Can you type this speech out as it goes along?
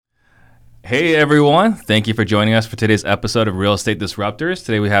Hey everyone, thank you for joining us for today's episode of Real Estate Disruptors.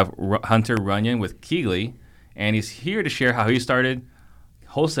 Today we have Hunter Runyon with Keegley, and he's here to share how he started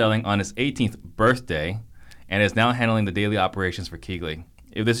wholesaling on his 18th birthday and is now handling the daily operations for Keegley.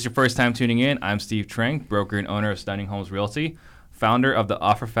 If this is your first time tuning in, I'm Steve Trank, broker and owner of Stunning Homes Realty, founder of the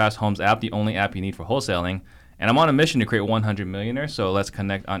OfferFast Homes app, the only app you need for wholesaling, and I'm on a mission to create 100 millionaires, so let's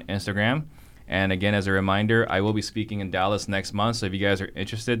connect on Instagram. And again, as a reminder, I will be speaking in Dallas next month, so if you guys are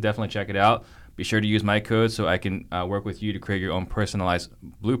interested, definitely check it out. Be sure to use my code so I can work with you to create your own personalized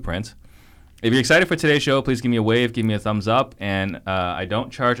blueprint. If you're excited for today's show, please give me a wave, give me a thumbs up, and I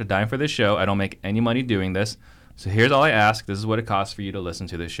don't charge a dime for this show. I don't make any money doing this. So here's all I ask. This is what it costs for you to listen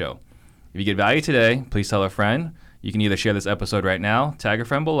to this show. If you get value today, please tell a friend. You can either share this episode right now, tag a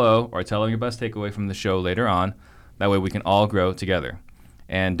friend below, or tell them your best takeaway from the show later on. That way we can all grow together.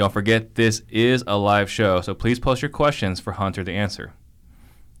 And don't forget, this is a live show, so please post your questions for Hunter to answer.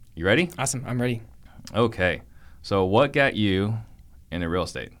 You ready? Awesome. I'm ready. Okay. So what got you into real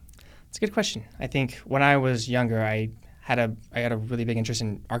estate? It's a good question. I think when I was younger, I had a really big interest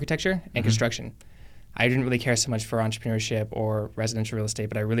in architecture and construction. I didn't really care so much for entrepreneurship or residential real estate,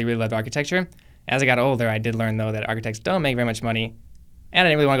 but I really, really loved architecture. As I got older, I did learn, though, that architects don't make very much money, and I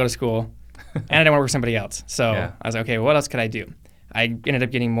didn't really want to go to school, and I didn't want to work for somebody else. So I was like, okay, what else could I do? I ended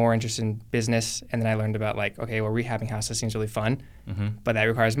up getting more interested in business, and then I learned about rehabbing houses seems really fun, but that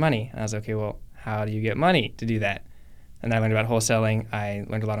requires money. And I was like, okay, well, how do you get money to do that? And then I learned about wholesaling. I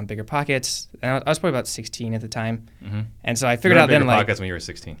learned a lot on BiggerPockets. And I was probably about 16 at the time, and so I figured out then BiggerPockets when you were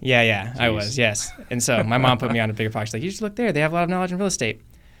 16. Yeah, I was, yes. And so my mom put me on to BiggerPockets. Like, you should look there. They have a lot of knowledge in real estate.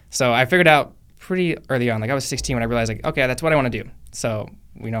 So I figured out pretty early on. Like I was 16 when I realized, okay, that's what I want to do. So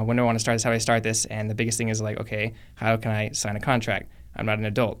when do I want to start this? How do I start this? And the biggest thing is okay, how can I sign a contract? I'm not an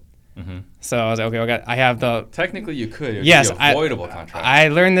adult. So I was like, okay, I have the... Technically you could. It would yes, be an avoidable contract. I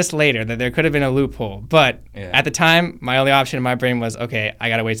learned this later, that there could have been a loophole. But at the time, my only option in my brain was, okay, I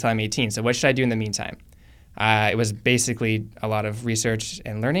got to wait till I'm 18. So what should I do in the meantime? It was basically a lot of research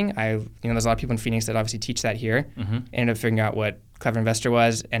and learning. There's a lot of people in Phoenix that obviously teach that here. Ended up figuring out what Clever Investor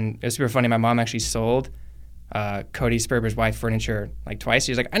was. And it was super funny. My mom actually sold Cody Sperber's wife furniture twice.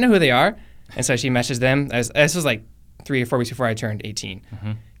 She was like, I know who they are. And so she messaged them. This was 3 or 4 weeks before I turned 18.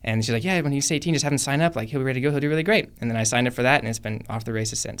 And she's like, yeah, when he's 18, just have him sign up. He'll be ready to go. He'll do really great. And then I signed up for that, and it's been off the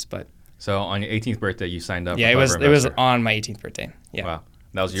races since. But so on your 18th birthday, you signed up. Yeah, it was on my 18th birthday. Yeah. Wow.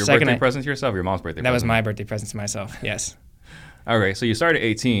 That was your birthday present to yourself or your mom's birthday present? That was my birthday present to myself, yes. All right, so you started at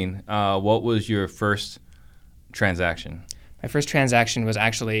 18. What was your first transaction? My first transaction was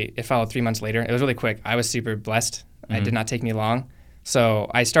it followed 3 months later. It was really quick. I was super blessed. It did not take me long. So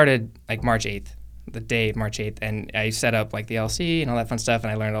I started March 8th. The day of March 8th, and I set up the LC and all that fun stuff,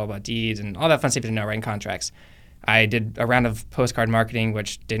 and I learned all about deeds and all that fun stuff to know, writing contracts. I did a round of postcard marketing,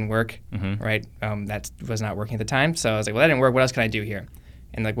 which didn't work, right? That was not working at the time, so I was like, well, that didn't work. What else can I do here?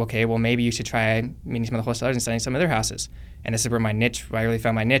 And okay, well, maybe you should try meeting some of the wholesalers and selling some of their houses. And this is where I really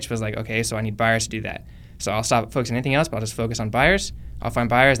found my niche was okay, so I need buyers to do that. So I'll stop focusing on anything else, but I'll just focus on buyers. I'll find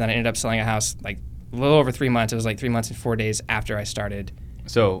buyers, and then I ended up selling a house a little over 3 months. It was 3 months and 4 days after I started.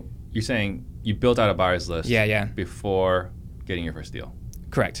 So you're saying you built out a buyer's list before getting your first deal?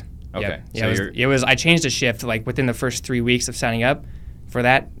 Correct. Okay. Yeah, so I changed a shift within the first 3 weeks of signing up for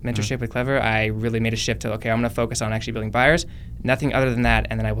that mentorship with Clever. I really made a shift to, okay, I'm going to focus on actually building buyers, nothing other than that,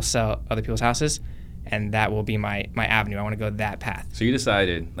 and then I will sell other people's houses, and that will be my avenue. I want to go that path. So you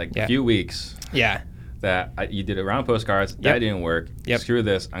decided, a few weeks that you did a round of postcards, that didn't work. Screw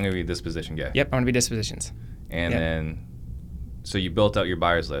this, I'm going to be a disposition guy. Yep, I'm going to be dispositions. And then, so you built out your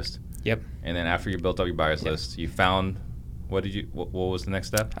buyer's list. Yep. And then after you built out your buyer's list, you found, what was the next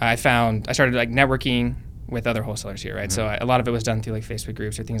step? I started networking with other wholesalers here, right? So a lot of it was done through Facebook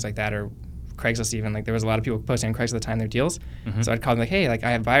groups or things like that, or Craigslist even. There was a lot of people posting on Craigslist at the time their deals. So I'd call them hey,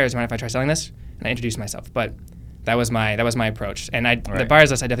 I have buyers, mind if I try selling this? And I introduced myself. But that was my approach. And the buyer's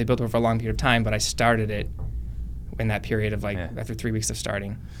list I definitely built over for a long period of time, but I started it in that period of after 3 weeks of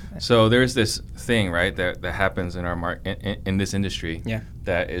starting. So there's this thing, right, that happens in our in this industry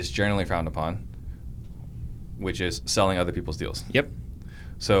that is generally frowned upon, which is selling other people's deals. Yep.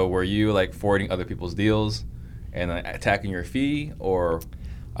 So were you forwarding other people's deals and attacking your fee, or?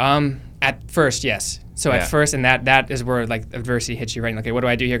 At first, yes. So at first, and that is where adversity hits you, right? Okay, what do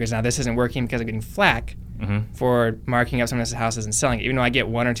I do here? Because now this isn't working because I'm getting flack for marking up someone else's houses and selling it. Even though I get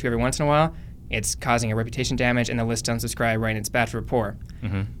 1 or 2 every once in a while, it's causing a reputation damage, and the list unsubscribe, right? And it's bad for rapport.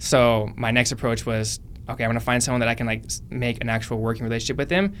 So my next approach was, okay, I'm going to find someone that I can make an actual working relationship with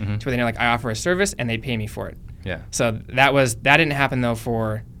them to where they know I offer a service and they pay me for it. Yeah. So that didn't happen though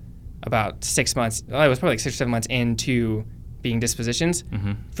for about 6 months. Well, it was probably 6 or 7 months into being dispositions,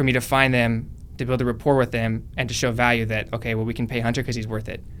 for me to find them, to build a rapport with them, and to show value that, okay, well, we can pay Hunter because he's worth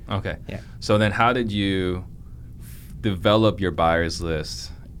it. Okay. Yeah. So then how did you develop your buyers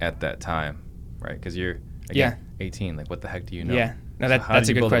list at that time, right? Because you're, again, 18. Like, what the heck do you know? Yeah. No, that's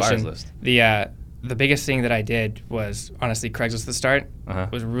a good question. The biggest thing that I did was, honestly, Craigslist at the start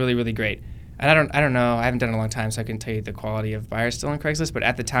was really, really great. And I don't know. I haven't done it in a long time, so I couldn't tell you the quality of buyers still on Craigslist. But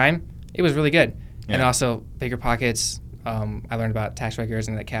at the time, it was really good. Yeah. And also, Bigger Pockets. I learned about tax records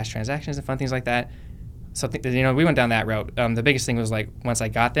and cash transactions and fun things like that. So we went down that route. The biggest thing was, like, once I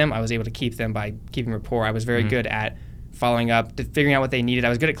got them, I was able to keep them by keeping rapport. I was very good at following up, figuring out what they needed. I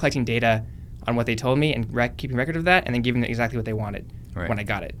was good at collecting data on what they told me and keeping record of that, and then giving them exactly what they wanted when I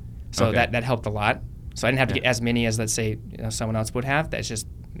got it. So that helped a lot. So I didn't have to get as many as, let's say, someone else would have. That's just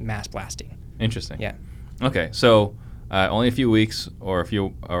mass blasting. Interesting. Yeah. Okay, so only a few weeks or a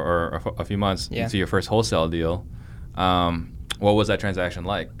few months into your first wholesale deal, what was that transaction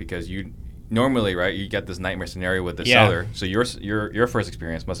like? Because you normally, right, you get this nightmare scenario with the seller. So your first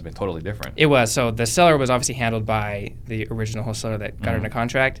experience must have been totally different. It was. So the seller was obviously handled by the original wholesaler that got her in a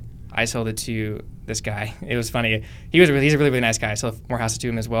contract. I sold it to this guy. It was funny. He's a really, really nice guy. I sold more houses to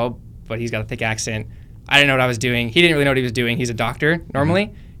him as well, but he's got a thick accent. I didn't know what I was doing. He didn't really know what he was doing. He's a doctor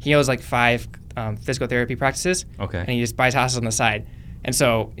normally. He owns like 5 physical therapy practices. Okay. And he just buys houses on the side. And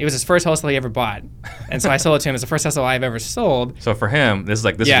so it was his first hostel he ever bought. And so I sold it to him. It's the first hostel I've ever sold. So for him, this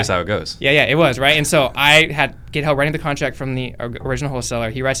is just how it goes. Yeah, it was, right? And so I get help writing the contract from the original wholesaler.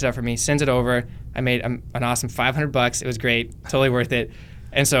 He writes it up for me, sends it over. I made an awesome $500. It was great. Totally worth it.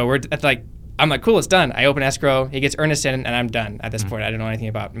 And so I'm like, cool, it's done. I open escrow. He gets earnest in, and I'm done at this point. I didn't know anything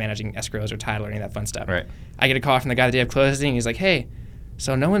about managing escrows or title or any of that fun stuff. Right. I get a call from the guy the day of closing. He's like, hey,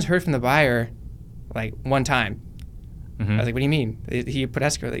 so no one's heard from the buyer, like, one time. I was like, what do you mean? He put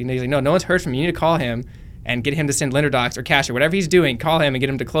escrow. He's like, no one's heard from you. You need to call him and get him to send lender docs or cash or whatever he's doing. Call him and get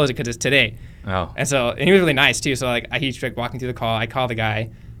him to close it because it's today. Oh. And he was really nice, too. So, like, he's walking through the call. I call the guy,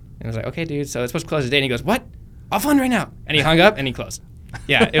 and I was like, okay, dude, so it's supposed to close today. And he goes, what? I'll fund right now. And he hung up, and he closed.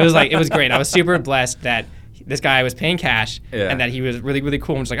 Yeah, it was great. I was super blessed that this guy was paying cash and that he was really, really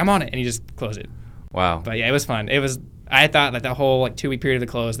cool and just like, I'm on it, and he just closed it. Wow. But yeah, it was fun. I thought that the whole 2-week period of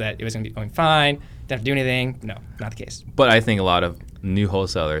the close that it was going to be going fine, didn't have to do anything. No, not the case. But I think a lot of new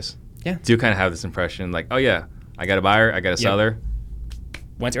wholesalers do kind of have this impression like, oh yeah, I got a buyer, I got a seller.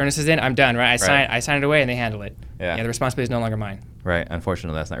 Once earnest is in, I'm done, right? I sign it away and they handle it. Yeah, the responsibility is no longer mine. Right.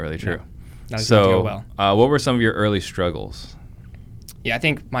 Unfortunately, that's not really true. No. So, what were some of your early struggles? Yeah, I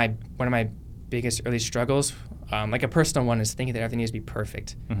think one of my biggest early struggles, like a personal one, is thinking that everything needs to be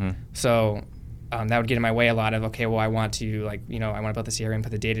perfect. So that would get in my way a lot of, okay, well, I want to I want to build the CRM,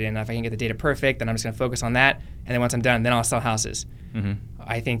 put the data in. If I can get the data perfect, then I'm just going to focus on that. And then once I'm done, then I'll sell houses.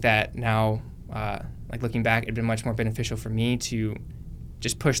 I think that now, looking back, it'd been much more beneficial for me to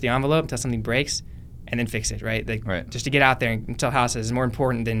just push the envelope until something breaks and then fix it, right? Just to get out there and sell houses is more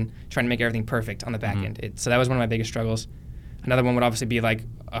important than trying to make everything perfect on the back end. So that was one of my biggest struggles. Another one would obviously be like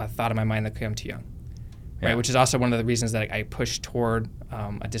a thought in my mind that I'm too young, right? Which is also one of the reasons that I push toward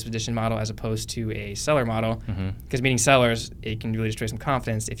a disposition model as opposed to a seller model. Because meeting sellers, it can really destroy some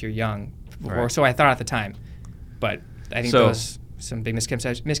confidence if you're young. Or so I thought at the time. But I think those some big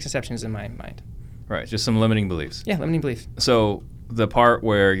misconceptions in my mind. Right, just some limiting beliefs. Yeah, limiting beliefs. So the part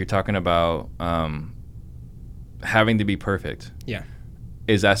where you're talking about having to be perfect. Yeah.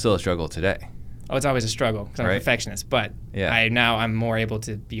 Is that still a struggle today? Oh, it's always a struggle because I'm a perfectionist, but I'm more able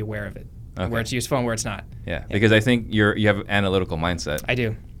to be aware of it, where it's useful and where it's not. Yeah, because I think you have an analytical mindset. I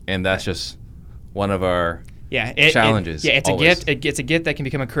do. And that's just one of our challenges. It's always a gift. It's a gift that can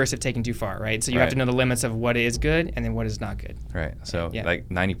become a curse if taken too far, right? So you have to know the limits of what is good and then what is not good. Right. So like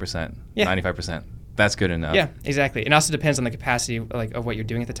 90%, 95%. That's good enough. Yeah, exactly. It also depends on the capacity of what you're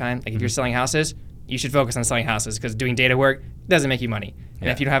doing at the time. Like if you're selling houses, you should focus on selling houses because doing data work doesn't make you money. And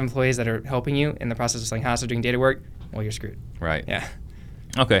if you don't have employees that are helping you in the process of selling houses or doing data work, well, you're screwed. Right. Yeah.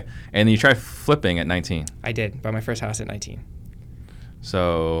 Okay. And you tried flipping at 19. I did. Bought my first house at 19.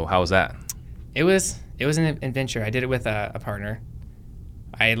 So how was that? It was an adventure. I did it with a partner.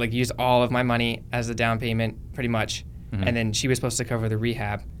 I used all of my money as the down payment pretty much. And then she was supposed to cover the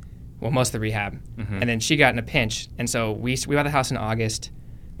rehab. Well, most of the rehab. And then she got in a pinch. And so we bought the house in August.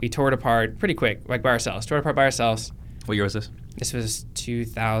 We tore it apart pretty quick, by ourselves. Tore it apart by ourselves. What year was this? This was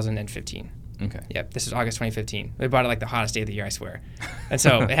 2015. Okay. Yep, this is August 2015. We bought it the hottest day of the year, I swear. And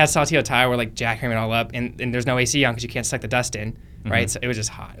so it had Saltillo tile where jackhammering it all up, and there's no AC on because you can't suck the dust in, right? So it was just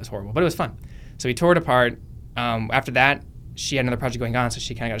hot. It was horrible, but it was fun. So we tore it apart. After that, she had another project going on, so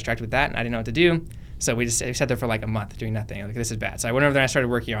she kind of got distracted with that, and I didn't know what to do. So we sat there for a month doing nothing. This is bad. So I went over there and I started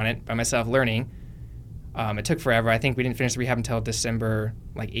working on it by myself, learning. It took forever. I think we didn't finish the rehab until December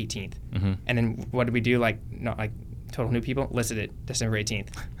 18th. Mm-hmm. And then what did we do? Total new people listed it December 18th.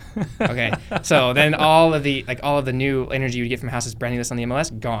 Okay, so then all of the new energy you would get from houses branding this on the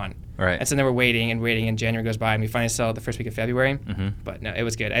MLS gone. Right. And so then we're waiting, and January goes by, and we finally sell it the first week of February. Mm-hmm. But no, it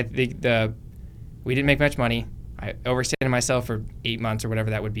was good. I think we didn't make much money. I overextended myself for 8 months or whatever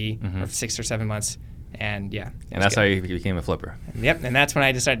that would be, or 6 or 7 months, and yeah. And that's how you became a flipper. Yep, and that's when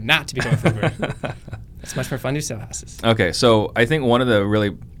I decided not to become a flipper. It's much more fun to sell houses. Okay, so I think one of the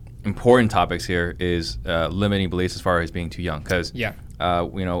really important topics here is limiting beliefs as far as being too young. Because,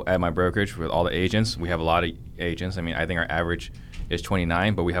 at my brokerage with all the agents, we have a lot of agents. I mean, I think our average is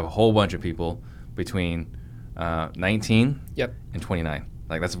 29, but we have a whole bunch of people between 19 and 29.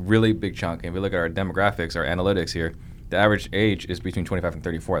 That's a really big chunk. And if we look at our demographics, our analytics here, the average age is between 25 and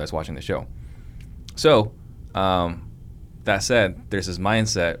 34 that's watching the show. So, that said, there's this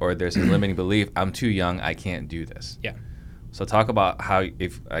mindset or there's this limiting belief, I'm too young, I can't do this. Yeah. So talk about how,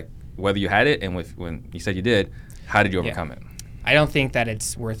 whether you had it and when you said you did, how did you overcome it? I don't think that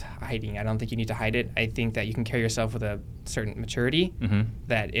it's worth hiding. I don't think you need to hide it. I think that you can carry yourself with a certain maturity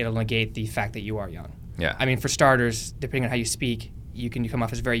that it'll negate the fact that you are young. Yeah. I mean, for starters, depending on how you speak, you can come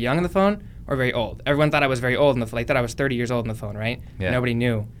off as very young on the phone or very old. Everyone thought I was very old on the phone. They thought I was 30 years old on the phone, right? Yeah. Nobody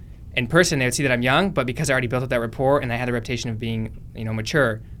knew. In person, they would see that I'm young, but because I already built up that rapport and I had the reputation of being,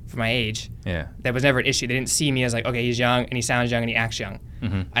 mature for my age, that was never an issue. They didn't see me as okay, he's young and he sounds young and he acts young.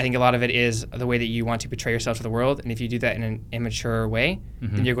 Mm-hmm. I think a lot of it is the way that you want to portray yourself to the world, and if you do that in an immature way,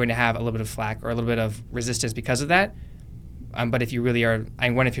 then you're going to have a little bit of flack or a little bit of resistance because of that. But if you really are,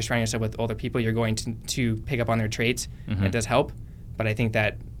 if you're surrounding yourself with older people, you're going to pick up on their traits, and it does help. But I think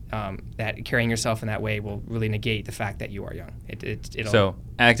that that carrying yourself in that way will really negate the fact that you are young. It'll so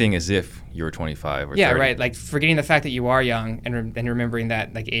acting as if you were 25 or 30. Right. Forgetting the fact that you are young and remembering that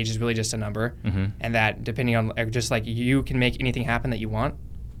age is really just a number, and that depending on just you can make anything happen that you want,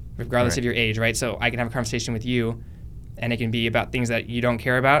 regardless of your age, right? So I can have a conversation with you, and it can be about things that you don't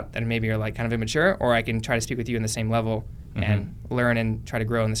care about that maybe are kind of immature, or I can try to speak with you in the same level and learn and try to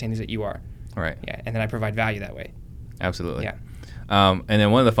grow in the same things that you are. Right. Yeah, and then I provide value that way. Absolutely. Yeah. And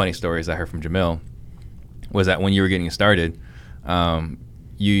then one of the funny stories I heard from Jamil was that when you were getting started,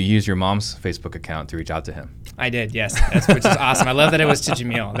 you used your mom's Facebook account to reach out to him. I did, yes, which is awesome. I love that it was to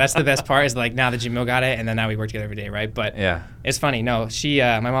Jamil. That's the best part is now that Jamil got it, and then now we work together every day, right? But it's funny. No, she,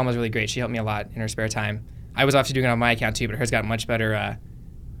 my mom was really great. She helped me a lot in her spare time. I was obviously doing it on my account too, but hers got much better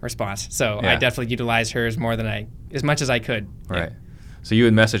response. So I definitely utilized hers as much as I could. Right. Yeah. So you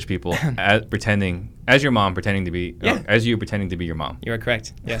would message people as your mom pretending to be, as you pretending to be your mom. You are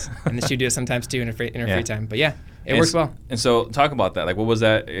correct. Yes, and then she would do it sometimes too in her free time. But it works well. And so talk about that. What was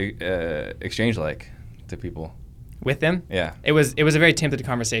that exchange like to people? With them? Yeah. It was a very templated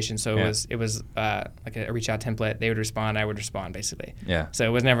conversation. So it was like a reach out template. They would respond, I would respond, basically. Yeah. So it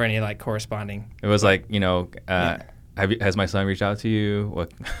was never any corresponding. It was has my son reached out to you?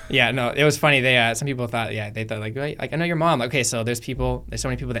 What? Yeah, no, it was funny. They some people thought, they thought I know your mom. Okay, so there's so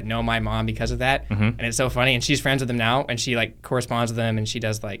many people that know my mom because of that, and it's so funny. And she's friends with them now, and she corresponds with them, and she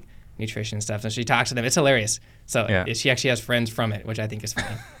does nutrition and stuff. So she talks to them. It's hilarious. So she actually has friends from it, which I think is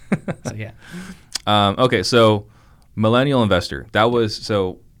funny. So yeah. Okay, so millennial investor. That was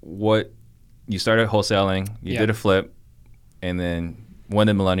what you started wholesaling. You did a flip, and then when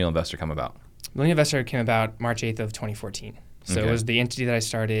did millennial investor come about? Millennial Investor came about March 8th of 2014. So it was the entity that I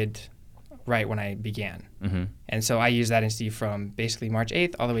started right when I began. Mm-hmm. And so I used that entity from basically March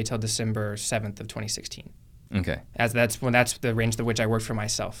 8th all the way till December 7th of 2016. Okay. As that's the range to which I worked for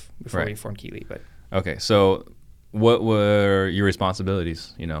myself before we formed Keeley. But okay, so what were your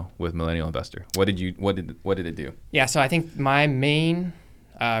responsibilities, with Millennial Investor? What did it do? Yeah, so I think my main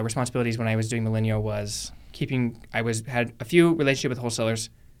responsibilities when I was doing Millennial was had a few relationships with wholesalers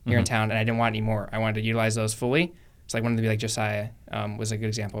here in town, and I didn't want any more. I wanted to utilize those fully. So I wanted to be like Josiah was a good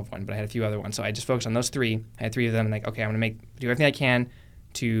example of one, but I had a few other ones. So I just focused on those three. I had three of them, and okay, I'm going to do everything I can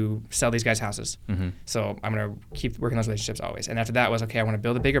to sell these guys houses. Mm-hmm. So I'm going to keep working those relationships always. And after that was, okay, I want to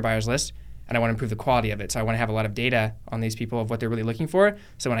build a bigger buyers list, and I want to improve the quality of it. So I want to have a lot of data on these people of what they're really looking for.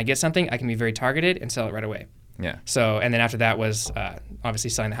 So when I get something, I can be very targeted and sell it right away. Yeah. So, and then after that was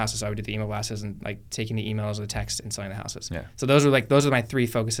obviously selling the houses. So I would do the email blasts and taking the emails or the text and selling the houses. Yeah. So those are my three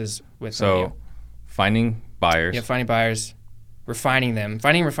focuses with. So, finding buyers. Yeah, finding buyers, refining them,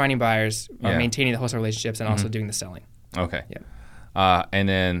 finding and refining buyers, maintaining the wholesale relationships, and also doing the selling. Okay. Yeah. And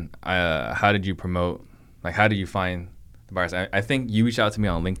then how did you promote? How did you find the buyers? I think you reached out to me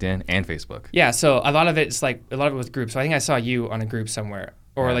on LinkedIn and Facebook. Yeah. So a lot of it is a lot of it with groups. So I think I saw you on a group somewhere.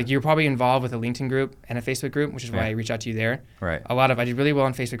 Or Yeah. like you're probably involved with a LinkedIn group and a Facebook group, which is why Yeah. I reached out to you there. Right. I did really well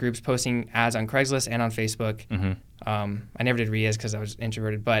in Facebook groups, posting ads on Craigslist and on Facebook. I never did RIAs because I was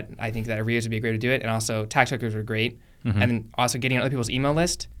introverted, but I think that RIAs would be a great way to do it. And also tax checkers were great. And then also getting on other people's email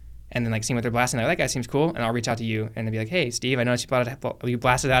list and then like seeing what they're blasting. Like, that guy seems cool. And I'll reach out to you and then be like, hey, Steve, I noticed you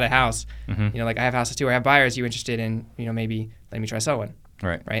blasted out a house. Like I have houses too, or I have buyers. You interested in, maybe letting me try to sell one.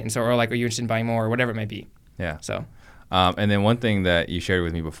 Right. Right. And so, or like, are you interested in buying more or whatever it might be? Yeah. So. And then one thing that you shared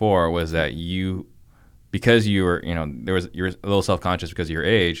with me before was that because you were, you're a little self-conscious because of your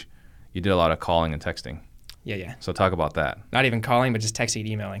age, you did a lot of calling and texting. Yeah. So talk about that. Not even calling, but just texting and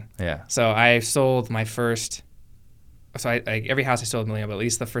emailing. Yeah. So I sold my first. So every house I sold $1 million, but at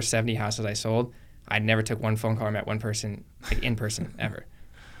least the first 70 houses I sold, I never took one phone call or met one person like in person ever.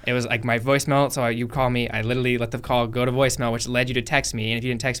 It was like my voicemail. So you call me, I literally let the call go to voicemail, which led you to text me. And if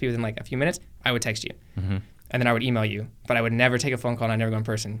you didn't text me within like a few minutes, I would text you. And then I would email you, but I would never take a phone call and I'd never go in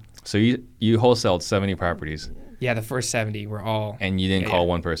person. So you wholesaled 70 properties. Yeah, the first 70 were all. And you didn't call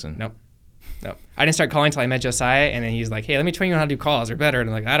one person. Nope. I didn't start calling until I met Josiah, and then he's like, hey, let me train you on how to do calls. They're better. And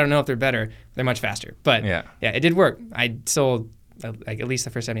I'm like, I don't know if they're better. They're much faster. But yeah, it did work. I sold like at least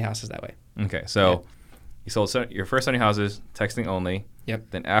the first 70 houses that way. Okay, so you sold your first 70 houses, texting only. Yep.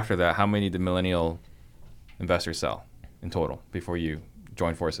 Then after that, how many did millennial investors sell in total before you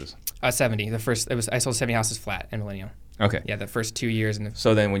joined forces? 70. I sold 70 houses flat in Millennial. Okay. Yeah, the first 2 years.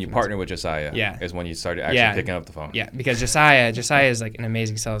 So then when you partnered with Josiah, is when you started actually picking up the phone. Yeah, because Josiah is like an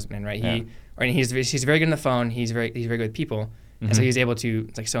amazing salesman, right? He's very good on the phone. He's very good with people, and so he's able to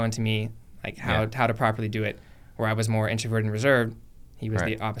like sew into me like how to properly do it. Where I was more introverted and reserved, he was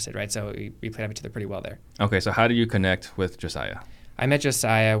the opposite, right? So we played off each other pretty well there. Okay, so how did you connect with Josiah? I met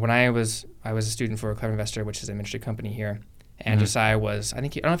Josiah when I was a student for Clever Investor, which is a ministry company here. And Josiah was, I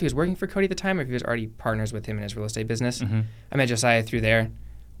don't know if he was working for Cody at the time or if he was already partners with him in his real estate business. I met Josiah through there.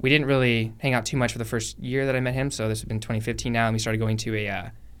 We didn't really hang out too much for the first year that I met him. So this has been 2015 now. And we started going to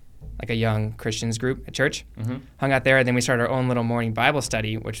a young Christians group at church. Hung out there. And then we started our own little morning Bible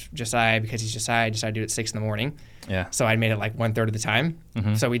study, which Josiah, because he's Josiah, decided to do it at 6 in the morning. Yeah. So I made it like 1/3 of the time.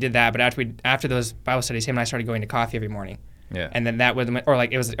 So we did that. But after those Bible studies, him and I started going to coffee every morning. Yeah. And then that would, or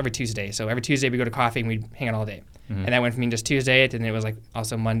like it was every Tuesday. So every Tuesday we go to coffee and we'd hang out all day. And that went from being just Tuesday, and then it was like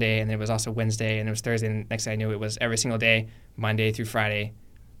also Monday, and then it was also Wednesday, and it was Thursday, and next thing I knew it was every single day, Monday through Friday,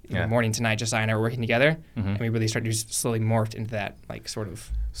 morning to night. Josiah and I were working together, and we really started to slowly morphed into that like sort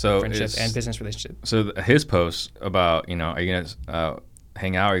of friendship and business relationship. So his posts about, are you going to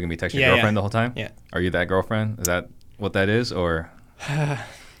hang out, or are you going to be texting your girlfriend the whole time? Yeah. Are you that girlfriend? Is that what that is, or?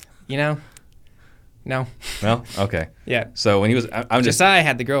 No. No? Okay. Yeah. So when he was, I'm just. Josiah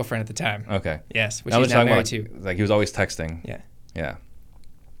had the girlfriend at the time. Okay. Yes, which he's now married to. Like he was always texting. Yeah. Yeah.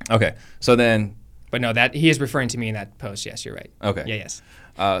 Okay. So then. But no, that he is referring to me in that post. Yes, you're right. Okay. Yeah. Yes.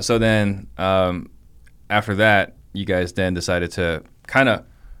 So then, after that, you guys then decided to kind of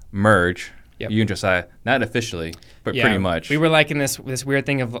merge. Yep. You and Josiah, not officially, but pretty much. We were like in this weird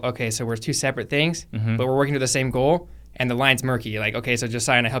thing of so we're two separate things, but we're working to the same goal. And the line's murky. Like, okay, so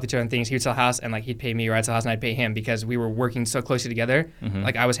Josiah and I helped each other on things. He would sell a house, and like he'd pay me, or I'd sell a house, and I'd pay him because we were working so closely together.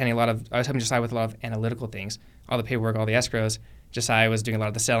 Like I was helping Josiah with a lot of analytical things, all the paperwork, all the escrows. Josiah was doing a lot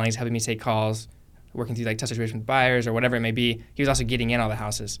of the sellings, helping me take calls, working through like tough situations with buyers or whatever it may be. He was also getting in all the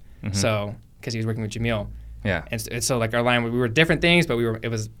houses, so because he was working with Jamil. Yeah. And so like our line, we were different things, but it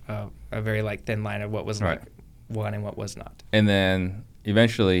was a very like thin line of what was like one and what was not. And then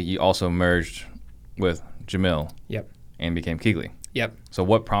eventually, you also merged with Jamil. Yep. And became Keegley. Yep. So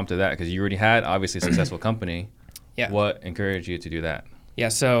what prompted that? Because you already had obviously a successful company. Yeah. What encouraged you to do that? Yeah.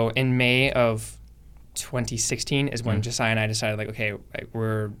 So in May of 2016 is when Josiah and I decided like, okay, like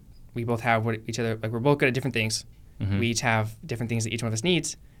we both have what each other, like we're both good at different things. We each have different things that each one of us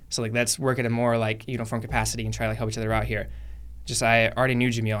needs. So like let's work at a more like uniform capacity and try to like help each other out here. Josiah already knew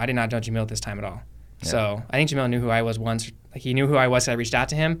Jamil. I did not know Jamil at this time at all. Yeah. So I think Jamil knew who I was once. Like he knew who I was. So I reached out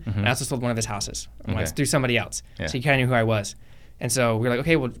to him, and I also sold one of his houses once through somebody else. Yeah. So he kind of knew who I was. And so we were like,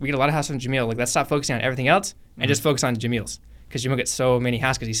 okay, well, we get a lot of houses from Jamil. Like let's stop focusing on everything else and just focus on Jamil's, because Jamil gets so many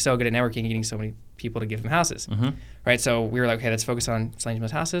houses because he's so good at networking and getting so many people to give him houses. Right. So we were like, okay, let's focus on selling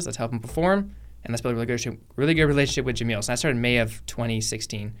Jamil's houses. Let's help him perform, and let's build a really good relationship with Jamil. So that started in May of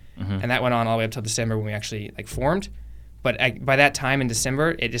 2016, and that went on all the way up till December when we actually like formed. But by that time in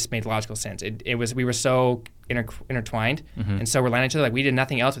December, it just made logical sense. We were so intertwined, and so reliant on each other. Like we did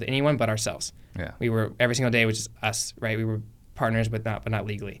nothing else with anyone but ourselves. Yeah. We were every single day was just us, right? We were partners, but not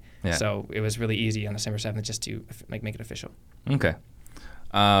legally. Yeah. So it was really easy on December 7th just to like make it official. Okay.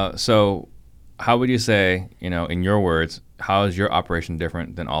 So how would you say, in your words, how is your operation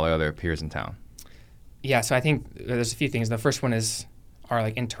different than all the other peers in town? Yeah. So I think there's a few things. The first one is our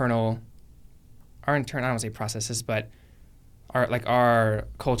like internal, I don't want to say processes, but our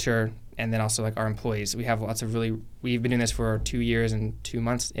culture, and then also like our employees. We have we've been doing this for 2 years and 2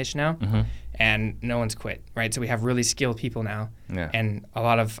 months ish now, and no one's quit, right? So we have really skilled people now, and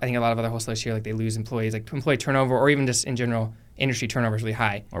I think a lot of other wholesalers here, like they lose employees, like employee turnover, or even just in general industry turnover is really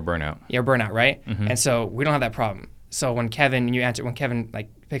high. Or burnout. Yeah, burnout, right? And so we don't have that problem. So when Kevin like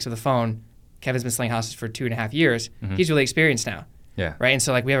picks up the phone, Kevin's been selling houses for 2.5 years. He's really experienced now. Yeah. Right. And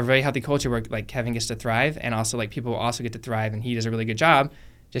so like we have a very healthy culture where like Kevin gets to thrive, and also like people also get to thrive, and he does a really good job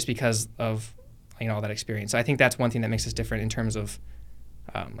just because of all that experience. So I think that's one thing that makes us different in terms of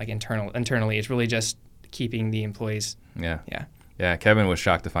like internally. It's really just keeping the employees. Yeah. Yeah. Yeah. Kevin was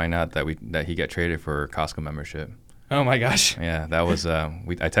shocked to find out that he got traded for Costco membership. Oh my gosh. Yeah, that was I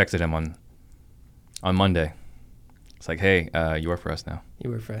texted him on Monday. It's like, hey, you work for us now. You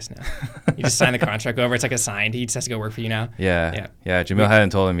work for us now. You just sign the contract over. It's like assigned. He just has to go work for you now. Yeah. Jamil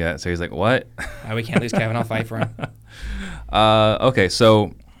hadn't told him yet, so he's like, what? We can't lose Kevin. I'll fight for him. Okay,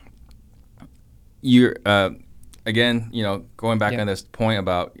 so you're again, going back on this point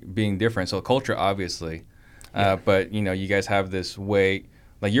about being different. So culture, obviously, but you guys have this way,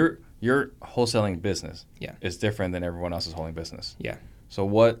 like your wholesaling business is different than everyone else's wholesaling business. Yeah. So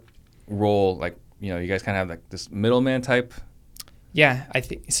what role, like, you guys kind of have like this middleman type? Yeah, I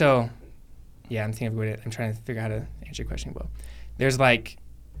think so. Yeah, I'm trying to figure out how to answer your question well. There's like,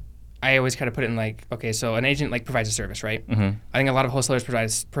 I always kind of put it in like, okay, so an agent like provides a service, right? I think a lot of wholesalers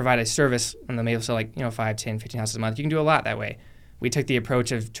provide a service, and they may sell like 5, 10, 15 houses a month. You can do a lot that way. We took the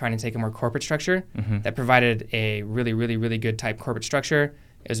approach of trying to take a more corporate structure that provided a really, really, really good type corporate structure.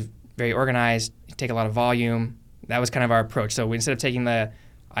 It was very organized, take a lot of volume. That was kind of our approach. So instead of taking the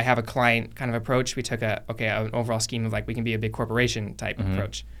I have a client kind of approach, we took an overall scheme of like we can be a big corporation type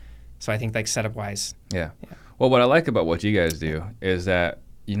approach. So I think like setup wise. Yeah. Well, what I like about what you guys do is that,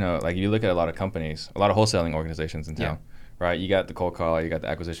 like you look at a lot of companies, a lot of wholesaling organizations in town, right? You got the cold caller, you got the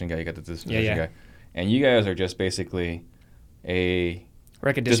acquisition guy, you got the disposition guy. And you guys are just basically we're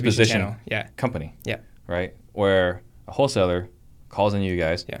like a distribution channel. Company. Yeah. Right? Where a wholesaler calls in you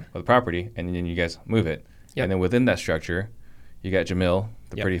guys with a property, and then you guys move it. And then within that structure, you got Jamil,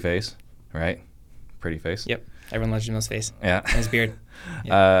 the pretty face, right? Pretty face. Yep. Everyone loves Jamil's face. Yeah. And his beard.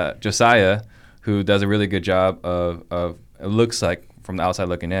 Josiah, who does a really good job of it looks like from the outside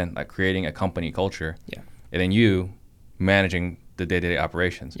looking in, like creating a company culture. Yeah. And then you managing the day-to-day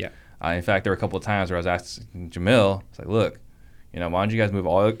operations. Yeah. In fact, there were a couple of times where I was asking Jamil, it's like, look, why don't you guys move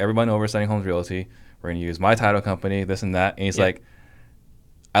everyone over to Sunny Homes Realty? We're going to use my title company, this and that. And he's like,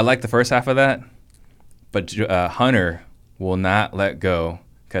 I like the first half of that, but Hunter will not let go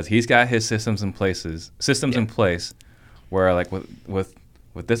because he's got his systems in place where like with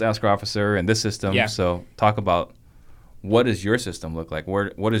this escrow officer and this system. So talk about what does your system look like?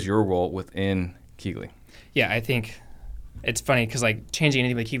 What is your role within Keighley? Yeah, I think it's funny because like changing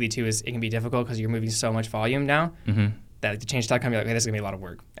anything with Keighley too it can be difficult because you're moving so much volume now that like, to change title company, like, okay, this is gonna be a lot of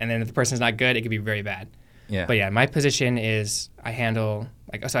work. And then if the person's not good, it could be very bad. Yeah. But yeah, my position is I handle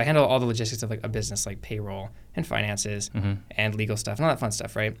all the logistics of like a business, like payroll and finances and legal stuff and all that fun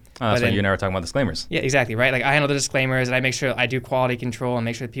stuff, right? Oh, that's why you and I were talking about disclaimers. Yeah, exactly, right? Like I handle the disclaimers and I make sure I do quality control and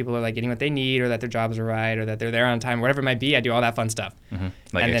make sure that people are like getting what they need or that their jobs are right or that they're there on time, whatever it might be. I do all that fun stuff.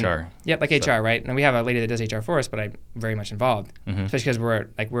 Like and HR. Yeah, like HR, right? And we have a lady that does HR for us, but I'm very much involved, especially because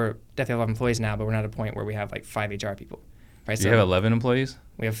we're definitely a lot of employees now, but we're not at a point where we have like 5 HR people, right? Do you have 11 employees?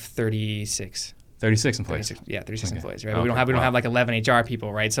 We have 36. 36 employees. 36 employees, right? But we don't have like 11 HR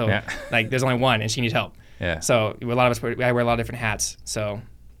people, right? So like there's only one and she needs help. Yeah. So a lot of us, I wear a lot of different hats. So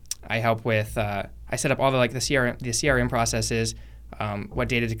I help with, I set up all the CRM processes, what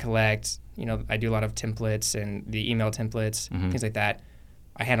data to collect. I do a lot of templates and the email templates, things like that.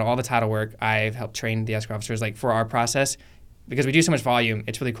 I handle all the title work. I've helped train the escrow officers like for our process. Because we do so much volume,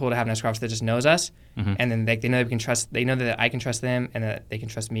 it's really cool to have an escrow officer that just knows us, and then they know that we can trust. They know that I can trust them, and that they can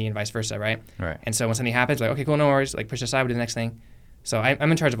trust me, and vice versa, right? Right. And so when something happens, like, okay, cool, no worries, like push it aside, we'll do the next thing. So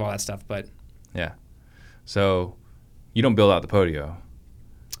I'm in charge of all that stuff, but yeah. So you don't build out the Podio.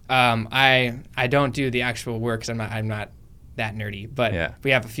 I don't do the actual work because I'm not that nerdy, but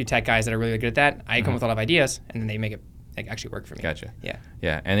we have a few tech guys that are really good at that. I come with a lot of ideas, and then they make it like actually work for me. Gotcha. Yeah.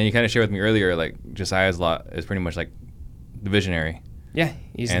 Yeah, and then you kind of shared with me earlier, like Josiah's lot is pretty much like the visionary. Yeah,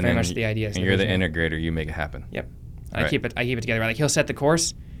 he's very much the ideas. And you're the integrator. You make it happen. Yep. Right. I keep it together. Like he'll set the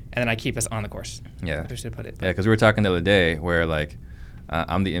course, and then I keep us on the course. Yeah. Just to put it. Yeah, because we were talking the other day where like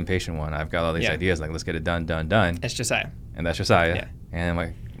I'm the impatient one. I've got all these ideas. Like let's get it done. It's Josiah. And that's Josiah. Yeah. And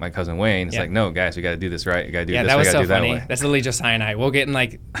my cousin Wayne. It's like, no, guys, we got to do this right. You got to do this. That was we gotta so do funny. That way. That's literally Josiah and I. We'll get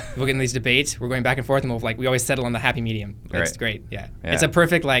in these debates. We're going back and forth, and we always settle on the happy medium. It's great. Yeah. It's a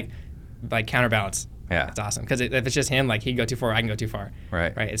perfect like counterbalance. Yeah. It's awesome because if it's just him, like he'd go too far, I can go too far.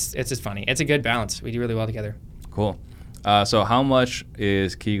 Right. It's just funny. It's a good balance. We do really well together. Cool. So how much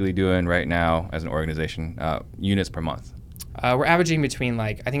is Keighley doing right now as an organization, units per month? We're averaging between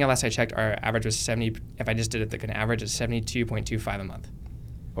I think last I checked, our average was 70. If I just did it, an average is 72.25 a month.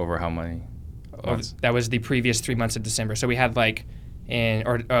 Over how many months? That was the previous 3 months of December. So we had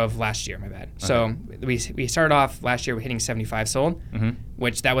of last year, my bad. Okay. So we started off last year with hitting 75 sold,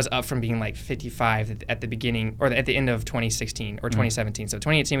 which that was up from being 55 at the beginning or at the end of 2016 or 2017. So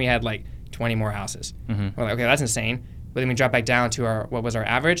 2018 we had 20 more houses. We're like, okay, that's insane. But then we dropped back down to what was our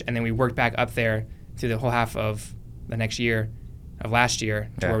average, and then we worked back up there through the whole half of the next year of last year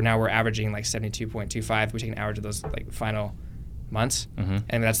to where now we're averaging 72.25. We're taking an average of those final months,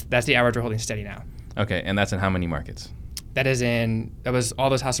 and that's the average we're holding steady now. Okay, and that's in how many markets? That was all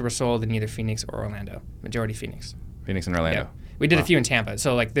those houses were sold in either Phoenix or Orlando. Majority Phoenix. Phoenix and Orlando. Yeah. We did a few in Tampa.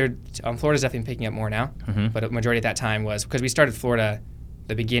 So Florida's definitely picking up more now, but a majority at that time was because we started Florida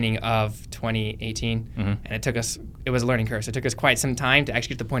the beginning of 2018, and it was a learning curve. So it took us quite some time to actually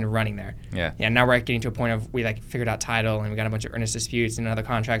get to the point of running there. Yeah. Yeah. Now we're getting to a point of we figured out title, and we got a bunch of earnest disputes, and other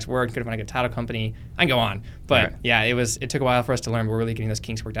contracts worked. Could have found a good title company. I can go on, but it took a while for us to learn. But we're really getting those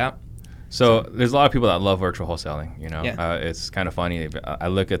kinks worked out. So there's a lot of people that love virtual wholesaling. It's kind of funny. I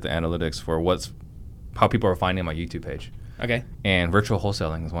look at the analytics for how people are finding my YouTube page. Okay. And virtual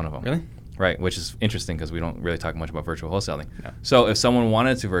wholesaling is one of them. Really? Right, which is interesting because we don't really talk much about virtual wholesaling. No. So if someone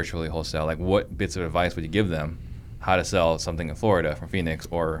wanted to virtually wholesale, what bits of advice would you give them how to sell something in Florida from Phoenix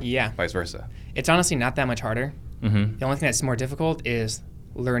or vice versa? It's honestly not that much harder. The only thing that's more difficult is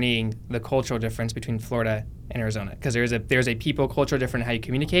learning the cultural difference between Florida and Arizona because there's a people cultural difference in how you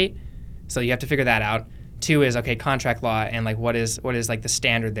communicate. So you have to figure that out. 2 is contract law and what is the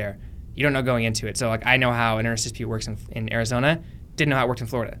standard there. You don't know going into it. So I know how an earnest dispute works in Arizona. Didn't know how it worked in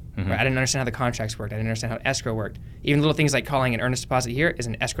Florida. Right? I didn't understand how the contracts worked. I didn't understand how escrow worked. Even little things like calling an earnest deposit here is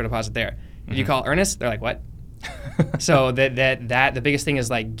an escrow deposit there. If you call earnest, they're like, what? So that the biggest thing is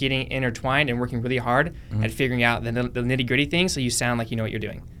getting intertwined and working really hard at figuring out the nitty gritty things so you sound like you know what you're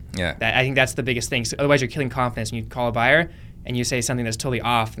doing. Yeah. I think that's the biggest thing. So otherwise, you're killing confidence when you call a buyer and you say something that's totally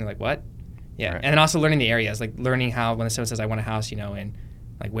off, and they're like, what? Yeah. Right. And then also learning the areas, learning how when someone says, I want a house, in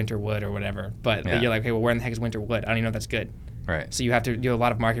Winterwood or whatever. But you're like, hey, well, where in the heck is Winterwood? I don't even know if that's good. Right. So you have to do a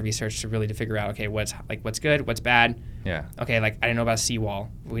lot of market research to figure out, okay, what's good, what's bad. Yeah. Okay, I didn't know about a seawall.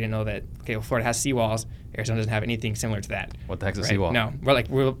 We didn't know that. Okay, well, Florida has seawalls. Arizona doesn't have anything similar to that. What the heck's a seawall? No,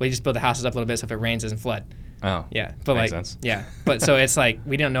 we just build the houses up a little bit so if it rains, it doesn't flood. Oh. Yeah, but makes sense. Yeah, but so it's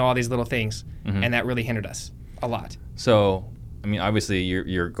we didn't know all these little things, and that really hindered us a lot. So, obviously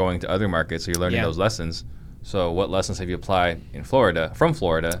you're going to other markets, so you're learning those lessons. So what lessons have you applied from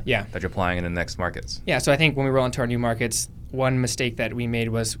Florida that you're applying in the next markets? Yeah, so I think when we roll into our new markets, one mistake that we made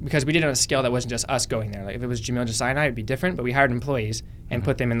was because we did it on a scale that wasn't just us going there. If it was Jamil, Josiah, and I, it'd be different, but we hired employees and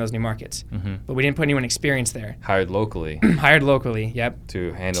put them in those new markets. But we didn't put anyone experienced there. Hired locally. Yep.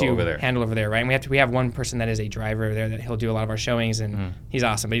 To handle over there. Right? And we have one person that is a driver there that he'll do a lot of our showings, and he's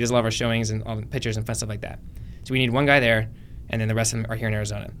awesome, but he does a lot of our showings and all the pictures and fun stuff like that. So we need one guy there, and then the rest of them are here in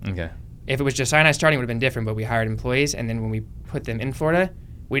Arizona. Okay. If it was Josiah and I starting, it would have been different, but we hired employees, and then when we put them in Florida,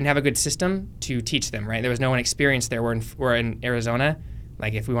 we didn't have a good system to teach them, right? There was no one experienced there. We're in Arizona.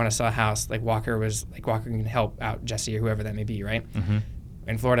 If we want to sell a house, Walker can help out Jesse or whoever that may be, right?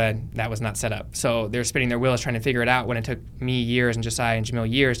 In Florida, that was not set up. So they're spinning their wheels trying to figure it out when it took me years and Josiah and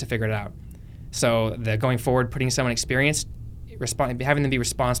Jamil years to figure it out. So going forward, putting someone experienced, having them be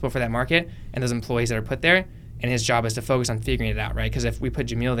responsible for that market and those employees that are put there, and his job is to focus on figuring it out, right? Because if we put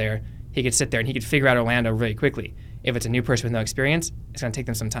Jamil there, he could sit there and he could figure out Orlando really quickly. If it's a new person with no experience, it's going to take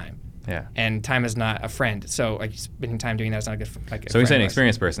them some time. Yeah. And time is not a friend. So spending time doing that is not a good So you're saying an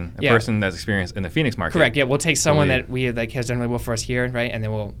experienced person, a person that's experienced in the Phoenix market. Correct. Yeah, we'll take someone that we has done really well for us here, right? And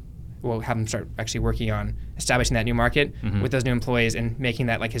then we'll have them start actually working on establishing that new market with those new employees and making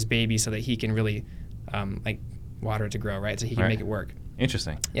that his baby so that he can really water it to grow, right? So he can make it work.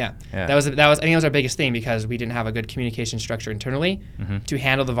 Interesting. Yeah. That was I think that was our biggest thing because we didn't have a good communication structure internally to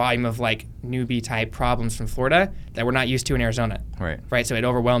handle the volume of newbie type problems from Florida that we're not used to in Arizona. Right. So it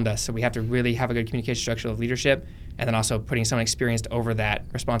overwhelmed us. So we have to really have a good communication structure of leadership and then also putting someone experienced over that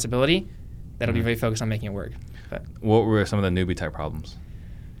responsibility that'll be very focused on making it work. But what were some of the newbie type problems?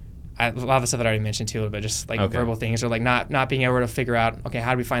 A lot of the stuff that I already mentioned too, a little bit, just verbal things, or not being able to figure out, okay,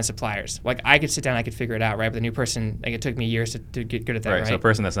 how do we find suppliers? I could sit down, I could figure it out, right? But the new person, it took me years to get good at that, right? So a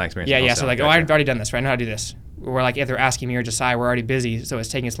person that's not experienced. Yeah. So I've already done this, right? I know how to do this. we're like, if they're asking me or Josiah, we're already busy, so it's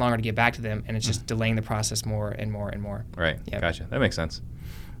taking us longer to get back to them, and it's just delaying the process more and more and more. Right. Yep. Gotcha. That makes sense.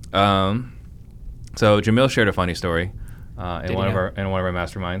 So Jamil shared a funny story in one of our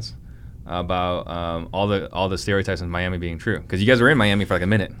masterminds about all the stereotypes in Miami being true. Because you guys were in Miami for like a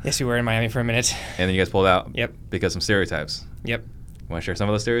minute. Yes, we were in Miami for a minute. And then you guys pulled out. Yep. Because some stereotypes. Yep. Want to share some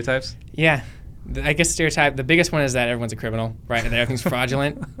of those stereotypes? Yeah. I guess stereotype, the biggest one is that everyone's a criminal, right? And that everything's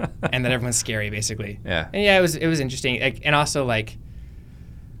fraudulent and that everyone's scary, basically. Yeah. And yeah, it was interesting. And also, like,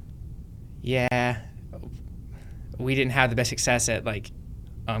 yeah, we didn't have the best success at, like,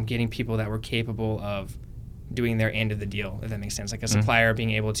 getting people that were capable of doing their end of the deal, if that makes sense. Like a supplier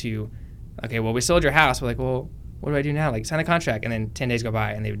being able to, okay, well, we sold your house. We're like, well, what do I do now? Like, sign a contract. And then 10 days go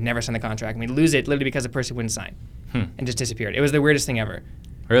by and they would never sign the contract. And we'd lose it literally because the person wouldn't sign and just disappeared. It was the weirdest thing ever.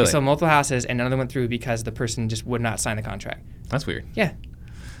 Really? We sold multiple houses and none of them went through because the person just would not sign the contract. That's weird. Yeah.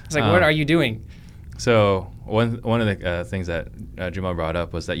 It's like, what are you doing? So one of the things that Jamal brought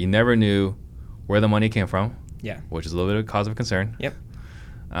up was that you never knew where the money came from. Yeah. Which is a little bit of cause of concern. Yep.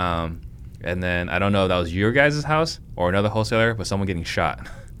 And then I don't know if that was your guys' house or another wholesaler, but someone getting shot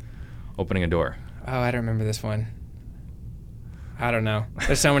opening a door. Oh, I don't remember this one. I don't know.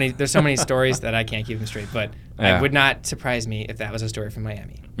 There's so many stories that I can't keep them straight, but Yeah. it would not surprise me if that was a story from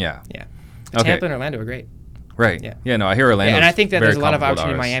Miami. Yeah. Yeah. Okay. Tampa and Orlando are great. Right. Yeah. Yeah, no, I hear Orlando. Yeah, and I think that very there's a lot of comparable to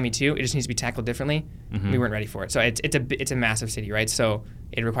opportunity in ours. Miami too. It just needs to be tackled differently. We weren't ready for it. So it's a massive city, right? So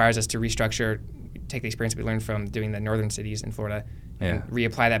it requires us to restructure, take the experience we learned from doing the northern cities in Florida, and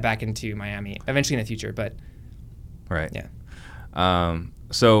reapply that back into Miami eventually in the future. But Right. yeah.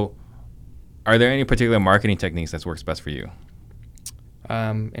 So are there any particular marketing techniques that works best for you?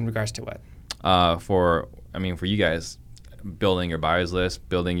 In regards to what? For you guys, building your buyers list,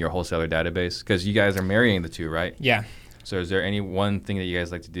 building your wholesaler database, because you guys are marrying the two, right? Yeah. So is there any one thing that you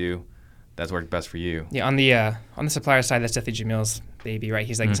guys like to do that's worked best for you? Yeah, on the supplier side, that's definitely Jamil's baby, right?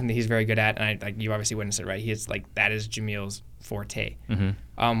 He's like something he's very good at, and you obviously witnessed it, right? He's like, that is Jamil's forte.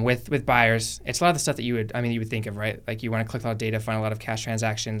 With buyers, it's a lot of the stuff that you would think of, right? Like you want to collect a lot of data, find a lot of cash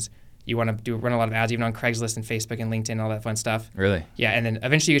transactions. You want to run a lot of ads, even on Craigslist and Facebook and LinkedIn, all that fun stuff. Really? Yeah, and then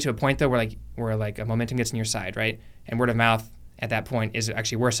eventually you get to a point though where a momentum gets in your side, right? And word of mouth at that point is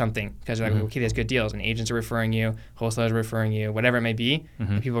actually worth something because you're like, okay, there's good deals, and agents are referring you, wholesalers are referring you, whatever it may be,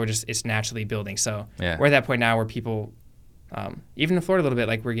 and people are it's naturally building. So we're at that point now where people, even in Florida a little bit,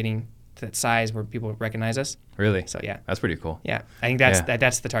 like we're getting to that size where people recognize us. Really? So yeah, that's pretty cool. Yeah, I think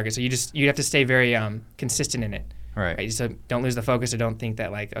that's the target. So you have to stay very consistent in it. Right. So don't lose the focus, or don't think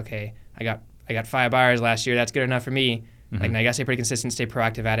that like, okay, I got 5 buyers last year, that's good enough for me. Like, now you gotta stay pretty consistent, stay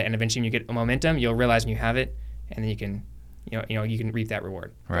proactive at it, and eventually when you get a momentum, you'll realize when you have it, and then you can, you can reap that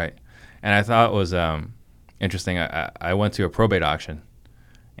reward. Right. And I thought it was interesting. I went to a probate auction,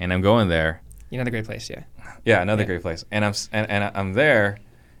 and I'm going there. Another great place, yeah. Yeah, another great place. And I'm there,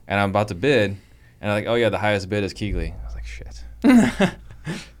 and I'm about to bid, and I'm like, oh yeah, the highest bid is Keegley. I was like, shit.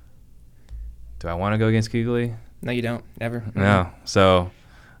 Do I want to go against Keegley? No, you don't. Never. No. So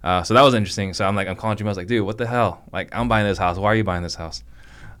that was interesting. So I'm calling Jim. I was like, dude, what the hell? Like, I'm buying this house. Why are you buying this house?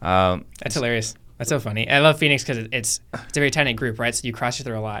 That's hilarious. That's so funny. I love Phoenix because it's a very tight-knit group, right? So you cross each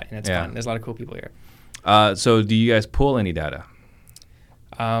other a lot, and it's fun. There's a lot of cool people here. So do you guys pull any data?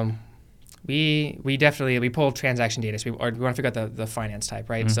 We definitely pull transaction data. So we want to figure out the finance type,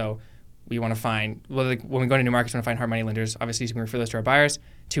 right? So we want to find, when we go into new markets, we want to find hard money lenders. Obviously, so we can refer those to our buyers.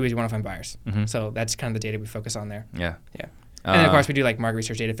 2 is we want to find buyers. So that's kind of the data we focus on there. Yeah. Yeah. And then, of course, we do like market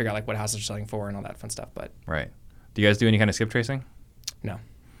research data, figure out like what houses are selling for and all that fun stuff. But right. Do you guys do any kind of skip tracing? No.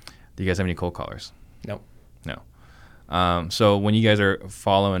 Do you guys have any cold callers? Nope. No. So when you guys are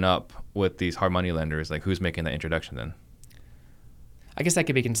following up with these hard money lenders, like who's making that introduction then? I guess that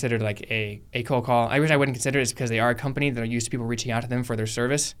could be considered like a cold call. I wish I wouldn't consider it is because they are a company that are used to people reaching out to them for their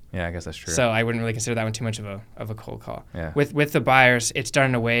service. Yeah, I guess that's true. So I wouldn't really consider that one too much of a cold call. Yeah. With the buyers, it's done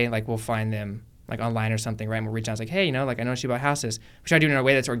in a way like we'll find them like online or something, right? And we'll reach out, it's like, hey, like I noticed you bought houses. We try to do it in a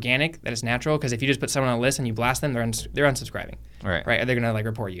way that's organic, that is natural. Because if you just put someone on a list and you blast them, they're unsubscribing. Right. Right. Or they're gonna like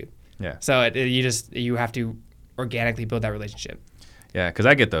report you. Yeah. So you have to organically build that relationship. Yeah, because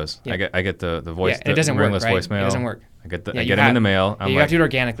I get those. Yeah. I get the voice. Yeah, and it doesn't work, right? Voicemail. It doesn't work. I get Yeah, I get them in the mail. You have to do it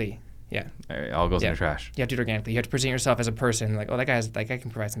organically. Yeah. It all goes in the trash. You have to do it organically. You have to present yourself as a person. Like, oh, that guy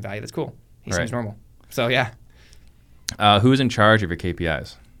can provide some value. That's cool. He Right. seems normal. So yeah. Who's in charge of your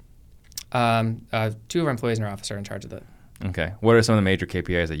KPIs? 2 of our employees in our office are in charge of that. Okay. What are some of the major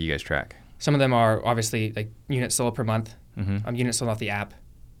KPIs that you guys track? Some of them are obviously like units sold per month, units sold off the app,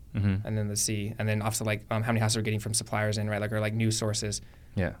 and then and then also like how many houses we're getting from suppliers in, right? Like, or like news sources.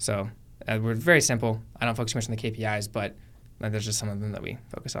 Yeah. So we're very simple. I don't focus too much on the KPIs, but there's just some of them that we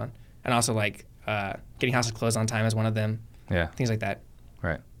focus on. And also like getting houses closed on time is one of them. Yeah. Things like that.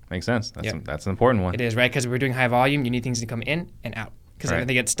 Right. Makes sense. Yep. That's an important one. It is, right? Because we're doing high volume, you need things to come in and out. Because Right.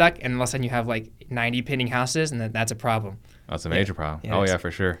 they get stuck, and all of a sudden you have like 90 pending houses, and that's a problem. That's a major problem. Yeah, Oh, it's- yeah, for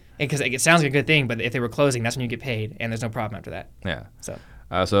sure. Because it sounds like a good thing, but if they were closing, that's when you get paid, and there's no problem after that. Yeah.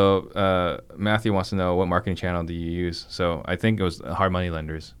 So Matthew wants to know, what marketing channel do you use? So I think it was Hard Money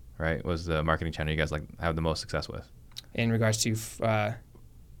Lenders, right? Was the marketing channel you guys like have the most success with, in regards to,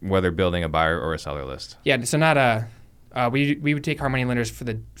 whether building a buyer or a seller list. yeah, so not we would take Hard Money Lenders for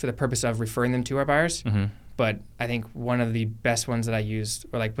the purpose of referring them to our buyers. Mm-hmm. But I think one of the best ones that I used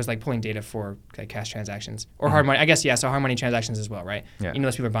was pulling data for cash transactions or hard money. I guess, yeah, so hard money transactions as well, right? Yeah. You know,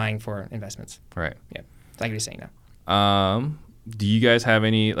 those people are buying for investments. Right. Yeah. Like you're saying now. Do you guys have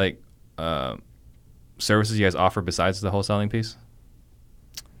any services you guys offer besides the wholesaling piece?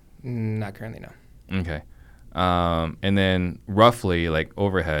 Not currently, no. Okay. And then roughly, like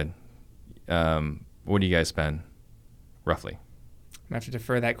overhead, what do you guys spend roughly? I'm going to have to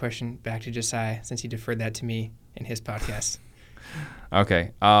defer that question back to Josiah since he deferred that to me in his podcast.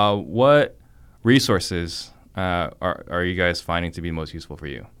 Okay. What resources are you guys finding to be most useful for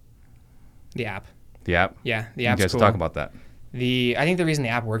you? The app. The app? Yeah, the app's You guys cool. talk about that. I think the reason the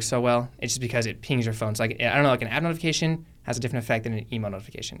app works so well is just because it pings your phone. So I don't know, like an app notification has a different effect than an email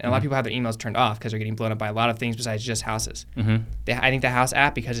notification. And a lot of people have their emails turned off because they're getting blown up by a lot of things besides just houses. Mm-hmm. I think the house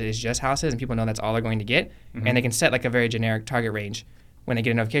app, because it is just houses and people know that's all they're going to get, and they can set like a very generic target range when they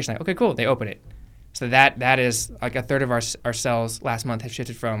get a notification, like, okay, cool, they open it. So that is like a third of our sales last month have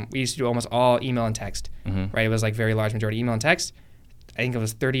shifted from, we used to do almost all email and text, right? It was like very large majority email and text. I think it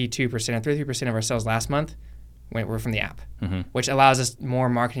was 32% or 33% of our sales last month were from the app, which allows us more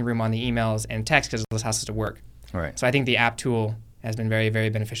marketing room on the emails and text because those houses to work. All right. So I think the app tool has been very, very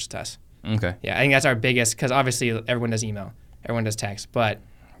beneficial to us. Okay. Yeah, I think that's our biggest, because obviously everyone does email, everyone does text, but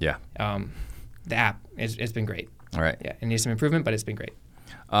Yeah. the app it's been great. All right. Yeah, it needs some improvement, but it's been great.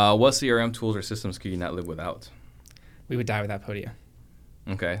 What CRM tools or systems could you not live without? We would die without Podio.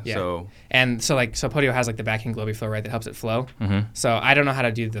 Okay. Yeah. So. And so Podio has like the backend Globiflow, right, that helps it flow. So I don't know how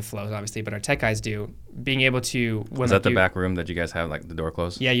to do the flows, obviously, but our tech guys do. Being able to Is that the back room that you guys have, like the door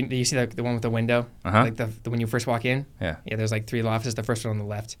closed? Yeah, you see the one with the window, like the when you first walk in. Yeah. Yeah, there's like 3 offices. The first one on the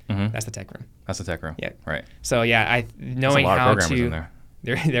left, that's the tech room. That's the tech room. Yeah. Right. So yeah, knowing There's a lot how of programmers to. in there.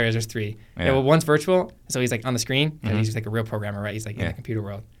 There's 3. Yeah. Yeah, well, one's virtual, so he's like on the screen, and he's like a real programmer, right? He's like in the computer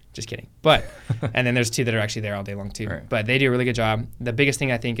world. Just kidding. But and then there's 2 that are actually there all day long too. Right. But they do a really good job. The biggest thing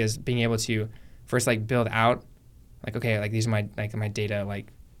I think is being able to first like build out, like, okay, like these are my data,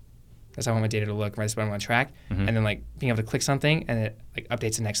 like that's how I want my data to look, right? That's what I want to track. And then like being able to click something and it like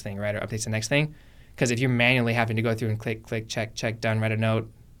updates the next thing, right? Or updates the next thing. Because if you're manually having to go through and click, check, done, write a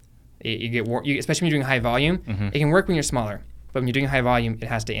note, you especially when you're doing high volume, it can work when you're smaller. But when you're doing high volume, it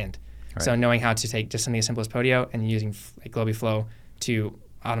has to end. Right. So knowing how to take just something as simple as Podio and using like Globiflow to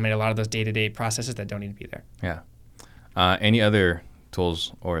automate a lot of those day-to-day processes that don't need to be there. Yeah. Any other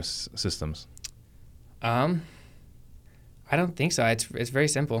tools or systems? I don't think so. It's very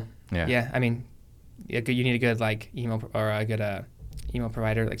simple. Yeah. Yeah. I mean, you need a good like email or a good email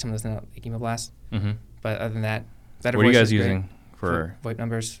provider, like some of those like Email Blast. But other than that, what are you guys using for VoIP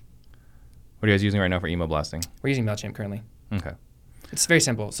numbers? What are you guys using right now for email blasting? We're using MailChimp currently. Okay. It's very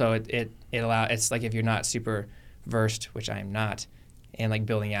simple. So it's like if you're not super versed, which I am not, in like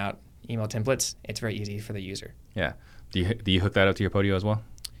building out email templates, it's very easy for the user. Yeah. Do you hook that up to your Podio as well?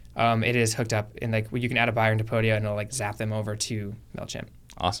 It is hooked up, and like you can add a buyer into Podio, and it'll like zap them over to MailChimp.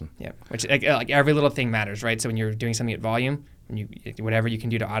 Awesome. Yeah, which like every little thing matters, right? So when you're doing something at volume, whatever you can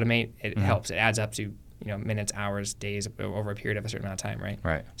do to automate, it helps. It adds up to minutes, hours, days over a period of a certain amount of time, right?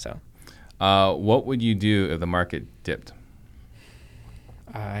 Right. So, what would you do if the market dipped?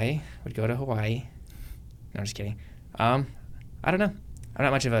 I would go to Hawaii. No, I'm just kidding. I don't know. I'm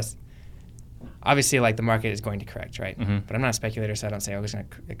not much of a. Obviously, like the market is going to correct, right? But I'm not a speculator, so I don't say, it's going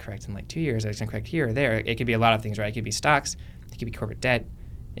to correct in like 2 years, or it's going to correct here or there. It could be a lot of things, right? It could be stocks, it could be corporate debt,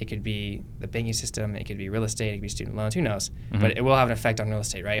 it could be the banking system, it could be real estate, it could be student loans, who knows? But it will have an effect on real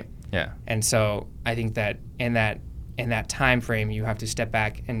estate, right? Yeah. And so I think that in that time frame, you have to step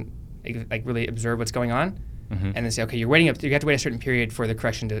back and like really observe what's going on, and then say, okay, you have to wait a certain period for the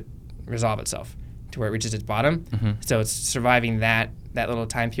correction to resolve itself to where it reaches its bottom. So it's surviving that little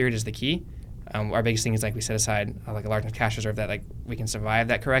time period is the key. Our biggest thing is like we set aside like a large enough cash reserve that like we can survive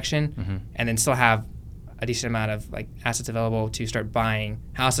that correction and then still have a decent amount of like assets available to start buying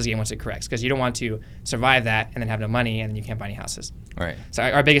houses again once it corrects, because you don't want to survive that and then have no money and then you can't buy any houses. Right. So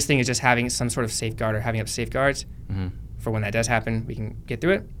our biggest thing is just having some sort of safeguard or having up safeguards for when that does happen, we can get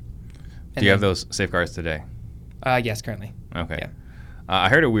through it. Do you have those safeguards today? Yes, currently. Okay. Yeah. I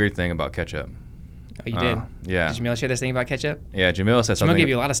heard a weird thing about ketchup. Oh, you did? Yeah. Did Jamil share this thing about ketchup? Yeah, Jamil said something. Jamil gave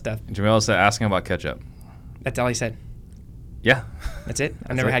you a lot of stuff. Jamil said asking about ketchup. That's all he said. Yeah. That's it?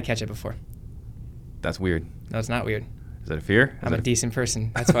 I've never had ketchup before. That's weird. No, it's not weird. Is that a fear? I'm a decent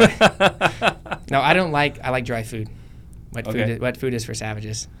person. That's why. No, I like dry food. Wet food is for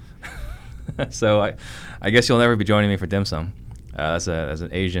savages. So I guess you'll never be joining me for dim sum. That's an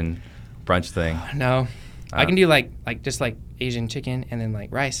Asian brunch thing. No. I can do just Asian chicken and then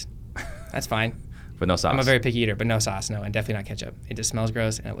rice. That's fine. But no sauce. I'm a very picky eater, but no sauce, no, and definitely not ketchup. It just smells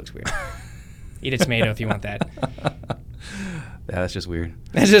gross and it looks weird. Eat a tomato if you want that. Yeah, that's just weird.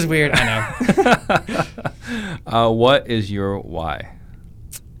 That's just weird, I know. What is your why?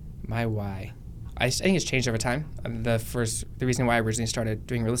 My why? I think it's changed over time. The reason why I originally started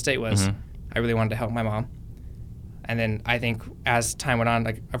doing real estate was I really wanted to help my mom. And then I think as time went on,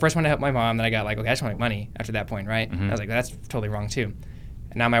 I first wanted to help my mom, then I got okay, I just want to make money after that point, right? I was like, that's totally wrong too.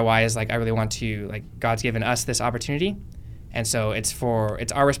 And now my why is I really want to, God's given us this opportunity. And so it's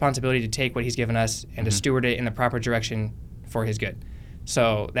our responsibility to take what he's given us and to steward it in the proper direction for his good.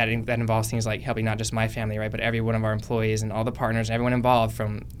 So that involves things like helping not just my family, right, but every one of our employees and all the partners and everyone involved,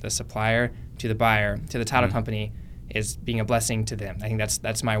 from the supplier to the buyer to the title company, is being a blessing to them. I think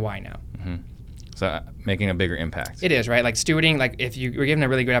that's my why now. So making a bigger impact. It is, right? Stewarding, if we're given a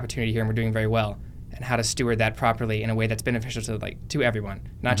really great opportunity here and we're doing very well, and how to steward that properly in a way that's beneficial to everyone,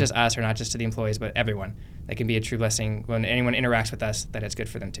 not just us or not just to the employees, but everyone. That can be a true blessing when anyone interacts with us, that it's good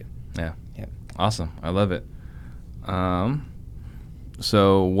for them too. Yeah. Yep. Awesome. I love it.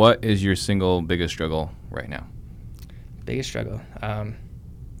 So what is your single biggest struggle right now? Biggest struggle?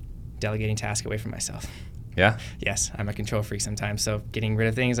 Delegating tasks away from myself. Yeah? Yes, I'm a control freak sometimes, so getting rid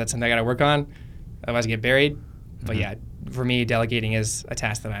of things, that's something I got to work on. Otherwise I get buried. But yeah, for me, delegating is a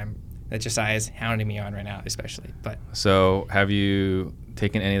task that Josiah is hounding me on right now, especially. But so have you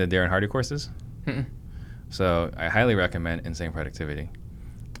taken any of the Darren Hardy courses? Mm-mm. So I highly recommend Insane Productivity.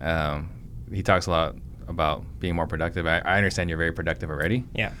 He talks a lot about being more productive. I understand you're very productive already.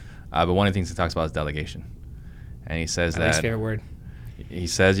 Yeah. But one of the things he talks about is delegation. And he says My least favorite word. He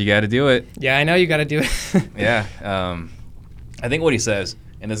says you got to do it. Yeah, I know you got to do it. Yeah. I think what he says,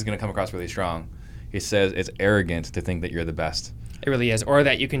 and this is going to come across really strong, he says it's arrogant to think that you're the best. It really is. Or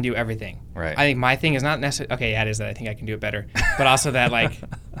that you can do everything. Right. I think my thing is not necessarily, okay, yeah, it is that I think I can do it better. But also that,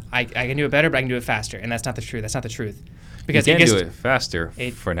 I can do it better, but I can do it faster. And that's not the truth. That's not the truth. Because you can do it faster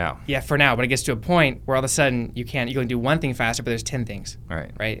for now. Yeah, for now. But it gets to a point where all of a sudden you can do one thing faster, but there's 10 things.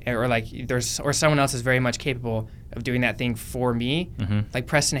 Right. Right? Or someone else is very much capable of doing that thing for me. Like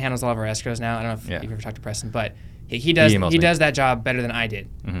Preston handles all of our escrows now. I don't know if you've ever talked to Preston, but he does that job better than I did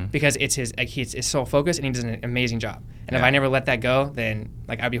because it's his sole focus, and he does an amazing job. And if I never let that go, then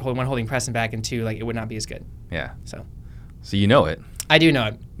I'd be holding Preston back, and two, it would not be as good. Yeah. So you know it. I do know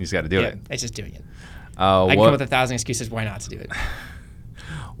it. You just got to do it. It's just doing it. I can come up with 1,000 excuses why not to do it.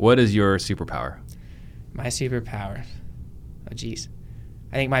 What is your superpower? My superpower? Oh, geez.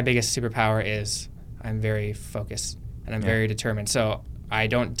 I think my biggest superpower is I'm very focused and I'm very determined. So I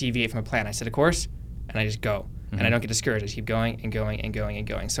don't deviate from a plan. I set a course and I just go. And I don't get discouraged. I just keep going and going and going and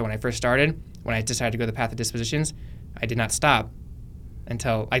going. So when I first started, when I decided to go the path of dispositions, I did not stop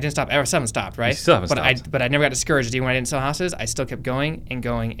until I didn't stop. I still haven't stopped, right? You still haven't stopped. But I never got discouraged. Even when I didn't sell houses, I still kept going and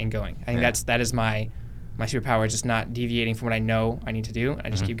going and going. I think that is my superpower, is just not deviating from what I know I need to do. I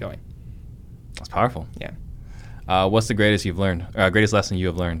just keep going. That's powerful. Yeah. What's the greatest lesson you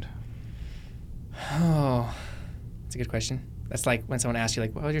have learned? Oh, that's a good question. That's like when someone asks you,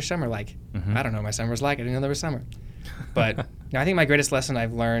 what was your summer like? I don't know what my summer was like. I didn't know there was summer. But I think my greatest lesson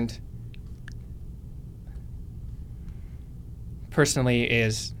I've learned personally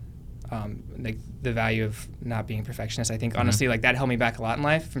is the value of not being a perfectionist. I think honestly, that held me back a lot in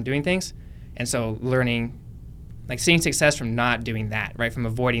life from doing things. And so learning, seeing success from not doing that, right, from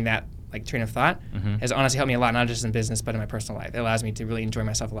avoiding that train of thought, has honestly helped me a lot, not just in business, but in my personal life. It allows me to really enjoy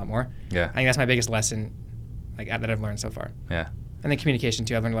myself a lot more. Yeah. I think that's my biggest lesson that I've learned so far. Yeah. And then communication,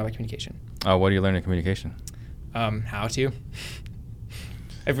 too. I've learned a lot about communication. Oh, what do you learn in communication? How to.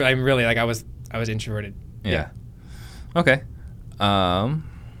 I'm really, I was introverted. Yeah. Okay.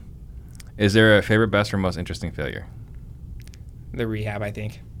 Is there a favorite, best, or most interesting failure? The rehab, I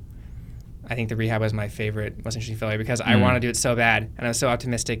think. I think the rehab was my favorite, most interesting failure because I wanted to do it so bad, and I was so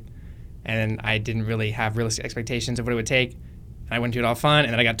optimistic, and I didn't really have realistic expectations of what it would take. And I went to it all fun,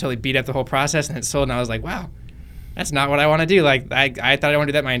 and then I got totally beat up the whole process, and it sold, and I was like, wow, that's not what I want to do. I thought I wanted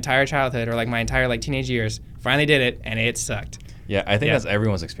to do that my entire childhood or my entire teenage years. Finally did it, and it sucked. Yeah, I think that's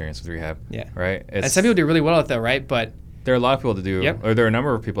everyone's experience with rehab. Yeah. Right? And some people do really well at it, though, right? But there are a lot of people that do, or there are a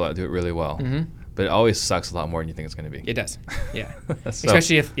number of people that do it really well. but it always sucks a lot more than you think it's going to be. It does. Yeah. So-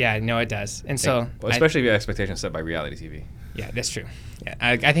 Especially if, no, it does. And so, Well, especially if your expectations set by reality TV. yeah, that's true. Yeah,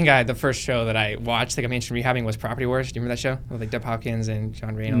 I think the first show that I watched, like I mentioned, rehabbing was Property Wars. Do you remember that show with like Deb Hopkins and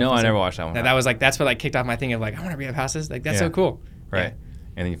John Ray? No, I never watched that one. That was like that's what like kicked off my thing of like I want to rehab houses. Like that's so cool. Right. Yeah.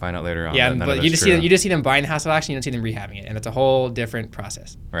 And then you find out later on. Yeah, that none but of you that's just true. see you just see them buying the house action. You don't see them rehabbing it, and it's a whole different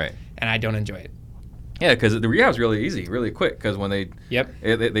process. Right. And I don't enjoy it. Yeah, because the rehab's really easy, really quick. Because when they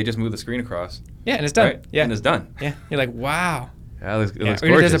they just move the screen across. Yeah, and it's done. Right? Yeah, and it's done. Yeah, you're like wow. Yeah, it looks Or if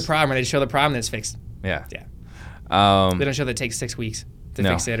gorgeous. there's a problem, and they show the problem, then it's fixed. Yeah. Yeah. Um, They don't show that it takes 6 weeks to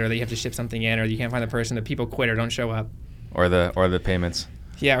fix it, or that you have to ship something in, or you can't find the person, the people quit or don't show up. or the payments.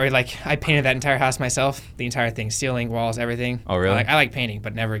 Yeah, or like I painted that entire house myself, the entire thing, ceiling, walls, everything. Oh, really? I like painting,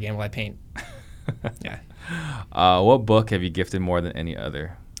 but never again will I paint. Yeah, What book have you gifted more than any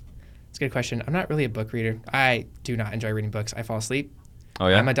other? it's a good question. I'm not really a book reader. I do not enjoy reading books. I fall asleep. Oh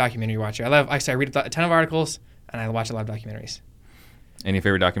yeah. I'm a documentary watcher. I read a ton of articles, and I watch a lot of documentaries. Any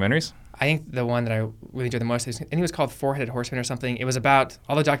favorite documentaries? I think the one that I really enjoyed the most, I think it was called Four-Headed Horseman or something. It was about,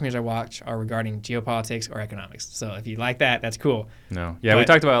 all the documentaries I watch are regarding geopolitics or economics. So if you like that, that's cool. No. Yeah, we But-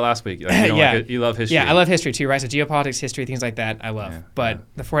 talked about it last week. Like, you don't Yeah. like it, you love history. Yeah, I love history too, right? So geopolitics, history, things like that, I love. Yeah, But yeah.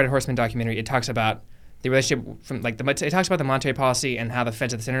 the Four-Headed Horseman documentary, it talks about the relationship from like it talks about the monetary policy and how the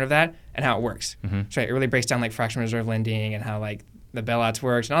Fed's at the center of that and how it works. Mhm. That's right. It really breaks down like fractional reserve lending and how like the bailouts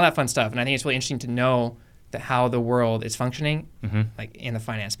works and all that fun stuff. And I think it's really interesting to know how the world is functioning, Mhm. like in the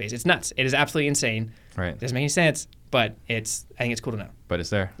finance space. It's nuts. It is absolutely insane. Right. It doesn't make any sense, but I think it's cool to know. But it's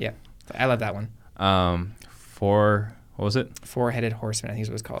there. Yeah, I love that one. What was it? Four-Headed Horseman, I think is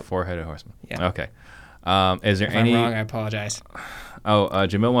what it's called. Four-Headed Horseman. Yeah. Okay. Is there If any? I'm wrong, I apologize.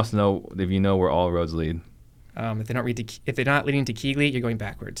 Jamil wants to know if you know where all roads lead. If they're not leading to Keighley, you're going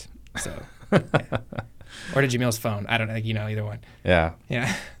backwards. So, yeah. Or to Jamil's phone. I don't know. Either one. Yeah.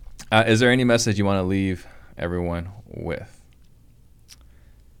 Yeah. Is there any message you want to leave everyone with?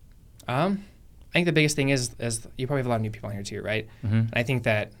 I think the biggest thing is you probably have a lot of new people on here too, right? Mm-hmm. And I think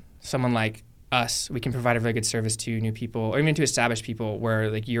that someone like us, we can provide a very good service to new people or even to established people where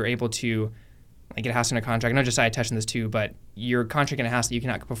like you're able to like get a house under contract. I know Josiah touched on this too, but you're contracting a house that you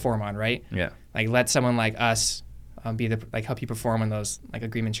cannot perform on, right? Yeah. Like let someone like us help you perform on those like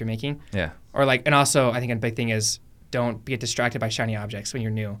agreements you're making. Yeah. Or like, and also I think a big thing is don't get distracted by shiny objects when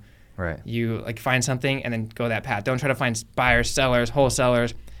you're new. Right. You like find something and then go that path. Don't try to find buyers, sellers,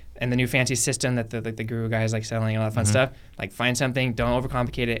 wholesalers, and the new fancy system that the guru guys like selling, all that fun stuff. Like find something, don't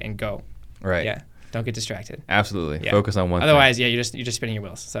overcomplicate it, and go. Right. Yeah. Don't get distracted. Absolutely. Yeah. Focus on one Otherwise, thing. yeah, you're just spinning your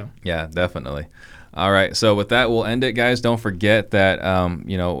wheels. So Yeah, definitely. All right. So with that, we'll end it, guys. Don't forget that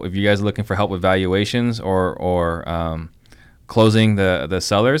if you guys are looking for help with valuations or closing the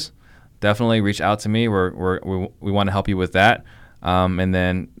sellers, definitely reach out to me. We want to help you with that. And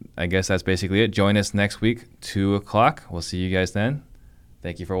then I guess that's basically it. Join us next week, 2:00. We'll see you guys then.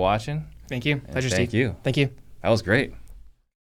 Thank you for watching. thank you. Pleasure, Thank Steve. you. Thank you. That was great.